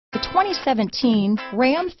2017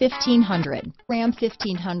 Ram 1500. Ram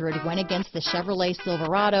 1500 went against the Chevrolet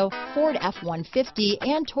Silverado, Ford F-150,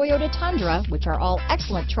 and Toyota Tundra, which are all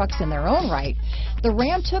excellent trucks in their own right. The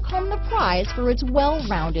Ram took home the prize for its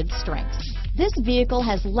well-rounded strengths. This vehicle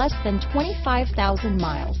has less than 25,000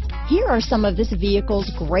 miles. Here are some of this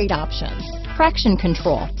vehicle's great options: traction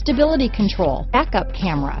control, stability control, backup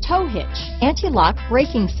camera, tow hitch, anti-lock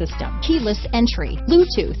braking system, keyless entry,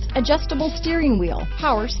 Bluetooth, adjustable steering wheel,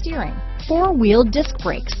 power steering, four-wheel disc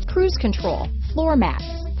brakes, cruise control, floor mats,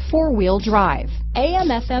 four-wheel drive,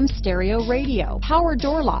 AM/FM stereo radio, power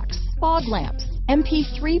door locks, fog lamps,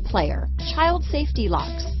 MP3 player, child safety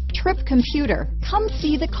locks, trip computer. Come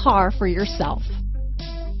see the car for yourself.